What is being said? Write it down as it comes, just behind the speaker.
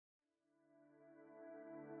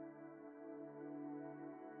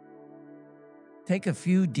Take a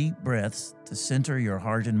few deep breaths to center your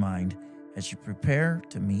heart and mind as you prepare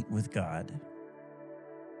to meet with God.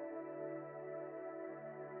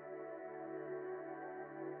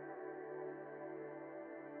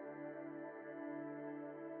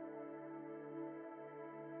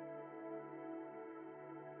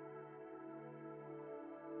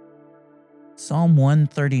 Psalm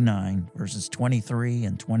 139, verses 23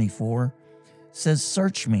 and 24 says,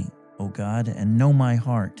 "Search me, O God, and know my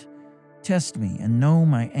heart. Test me and know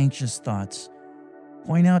my anxious thoughts.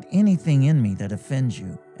 Point out anything in me that offends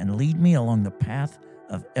you, and lead me along the path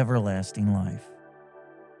of everlasting life."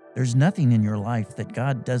 There's nothing in your life that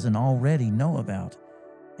God doesn't already know about,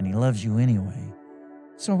 and He loves you anyway.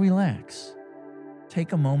 So relax.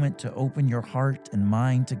 Take a moment to open your heart and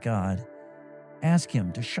mind to God. Ask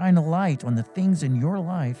Him to shine a light on the things in your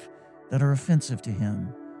life that are offensive to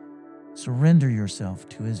Him. Surrender yourself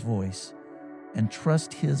to His voice and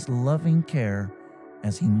trust His loving care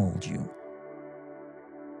as He molds you.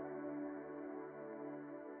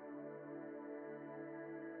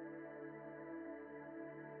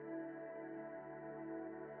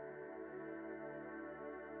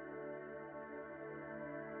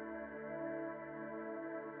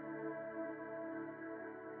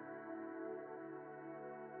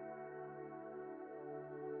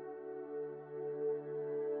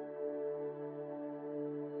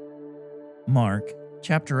 Mark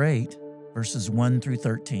chapter 8, verses 1 through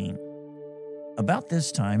 13. About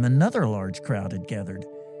this time, another large crowd had gathered,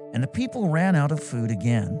 and the people ran out of food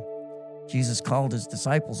again. Jesus called His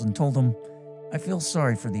disciples and told them, "I feel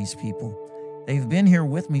sorry for these people. They've been here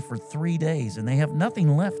with me for 3 days, and they have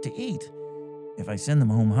nothing left to eat. If I send them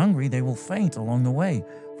home hungry, they will faint along the way,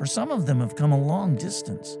 for some of them have come a long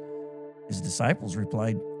distance." His disciples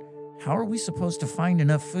replied, "How are we supposed to find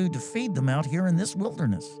enough food to feed them out here in this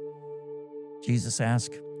wilderness?" Jesus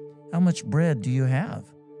asked, "How much bread do you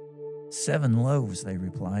have?" 7 loaves, they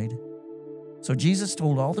replied. So Jesus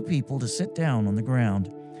told all the people to sit down on the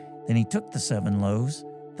ground. Then He took the 7 loaves,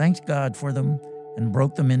 thanked God for them, and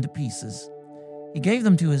broke them into pieces. He gave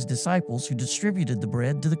them to His disciples, who distributed the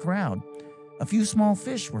bread to the crowd. A few small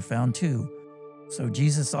fish were found too. So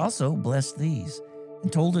Jesus also blessed these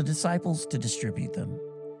and told the disciples to distribute them.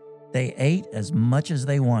 They ate as much as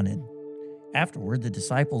they wanted. Afterward, the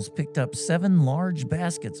disciples picked up 7 large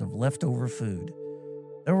baskets of leftover food.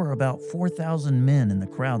 There were about 4,000 men in the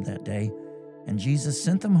crowd that day, and Jesus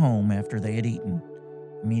sent them home after they had eaten.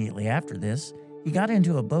 Immediately after this, He got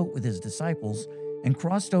into a boat with His disciples and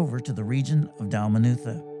crossed over to the region of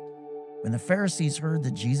Dalmanutha. When the Pharisees heard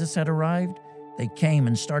that Jesus had arrived, they came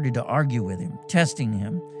and started to argue with Him, testing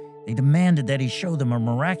Him. They demanded that He show them a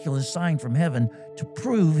miraculous sign from heaven to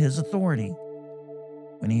prove His authority.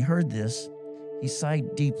 When He heard this, He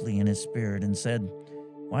sighed deeply in His spirit and said,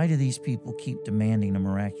 "Why do these people keep demanding a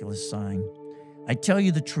miraculous sign? I tell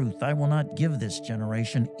you the truth, I will not give this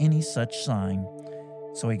generation any such sign."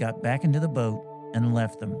 So He got back into the boat and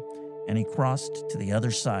left them, and He crossed to the other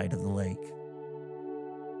side of the lake.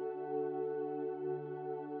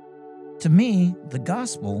 To me, the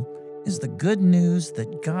gospel is the good news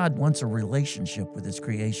that God wants a relationship with His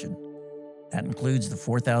creation. That includes the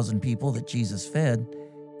 4,000 people that Jesus fed,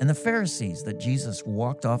 and the Pharisees that Jesus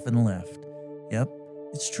walked off and left. Yep,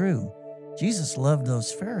 it's true. Jesus loved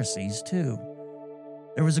those Pharisees too.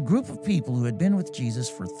 There was a group of people who had been with Jesus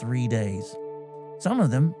for 3 days. Some of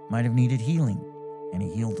them might have needed healing, and He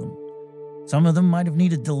healed them. Some of them might have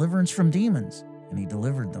needed deliverance from demons, and He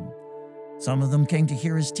delivered them. Some of them came to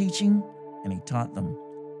hear His teaching, and He taught them.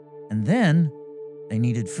 And then they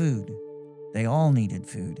needed food. They all needed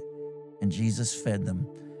food, and Jesus fed them.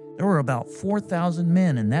 There were about 4,000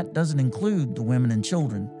 men, and that doesn't include the women and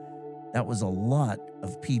children. That was a lot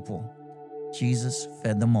of people. Jesus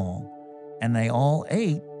fed them all, and they all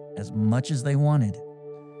ate as much as they wanted.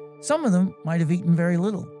 Some of them might have eaten very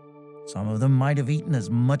little. Some of them might have eaten as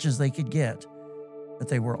much as they could get. But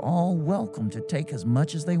they were all welcome to take as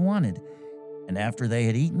much as they wanted. And after they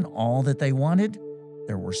had eaten all that they wanted,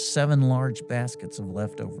 there were 7 large baskets of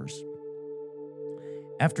leftovers.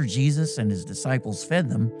 After Jesus and His disciples fed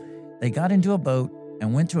them, they got into a boat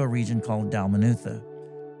and went to a region called Dalmanutha.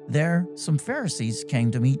 There, some Pharisees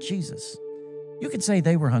came to meet Jesus. You could say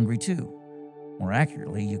they were hungry too. More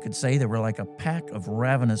accurately, you could say they were like a pack of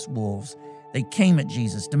ravenous wolves. They came at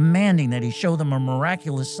Jesus, demanding that He show them a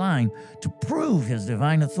miraculous sign to prove His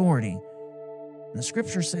divine authority. And the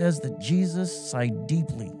scripture says that Jesus sighed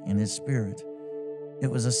deeply in His spirit.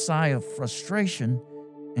 It was a sigh of frustration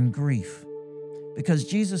and grief, because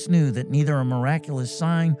Jesus knew that neither a miraculous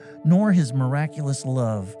sign nor His miraculous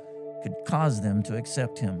love could cause them to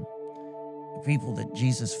accept Him. The people that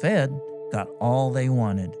Jesus fed got all they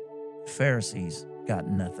wanted. The Pharisees got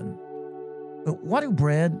nothing. But what do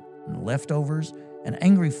bread and leftovers and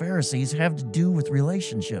angry Pharisees have to do with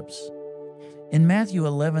relationships? In Matthew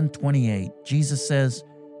 11:28, Jesus says,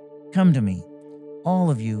 "Come to me, all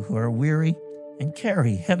of you who are weary and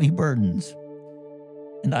carry heavy burdens,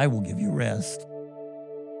 and I will give you rest."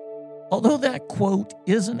 Although that quote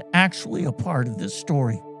isn't actually a part of this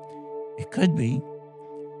story, it could be.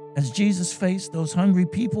 As Jesus faced those hungry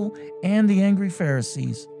people and the angry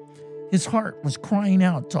Pharisees, his heart was crying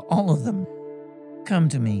out to all of them, "Come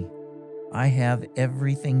to me. I have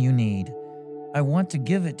everything you need. I want to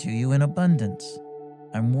give it to you in abundance.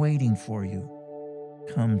 I'm waiting for you.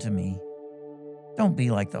 Come to me." Don't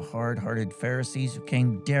be like the hard-hearted Pharisees who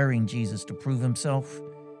came daring Jesus to prove himself.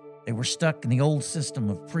 They were stuck in the old system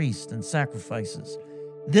of priests and sacrifices.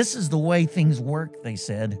 "This is the way things work," they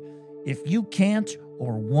said. "If you can't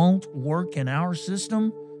or won't work in our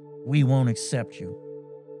system, we won't accept you."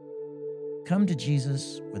 Come to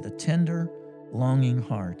Jesus with a tender, longing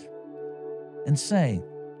heart and say,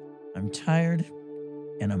 "I'm tired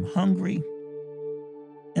and I'm hungry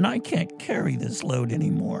and I can't carry this load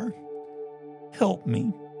anymore. Help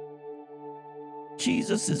me."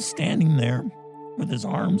 Jesus is standing there with his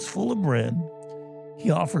arms full of bread.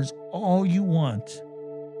 He offers all you want.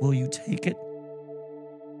 Will you take it?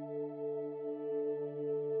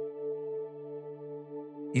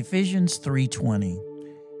 Ephesians 3:20.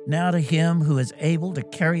 Now to him who is able to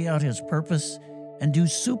carry out his purpose and do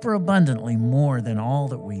superabundantly more than all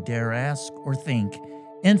that we dare ask or think,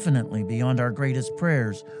 infinitely beyond our greatest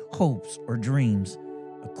prayers, hopes, or dreams,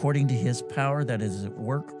 according to his power that is at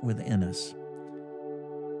work within us.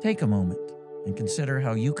 Take a moment and consider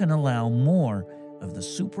how you can allow more of the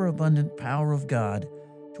superabundant power of God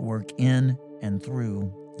to work in and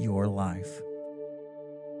through your life.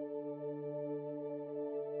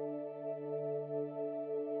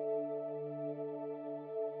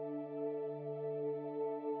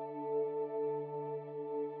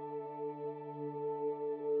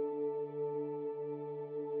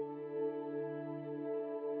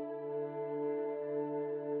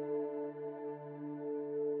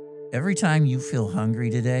 Every time you feel hungry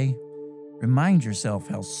today, remind yourself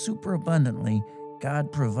how superabundantly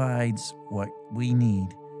God provides what we need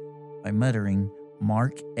by muttering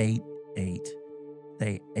Mark 8:8.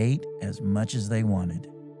 They ate as much as they wanted.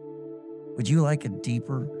 Would you like a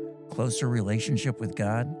deeper, closer relationship with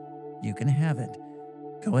God? You can have it.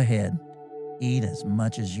 Go ahead, eat as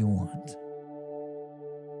much as you want.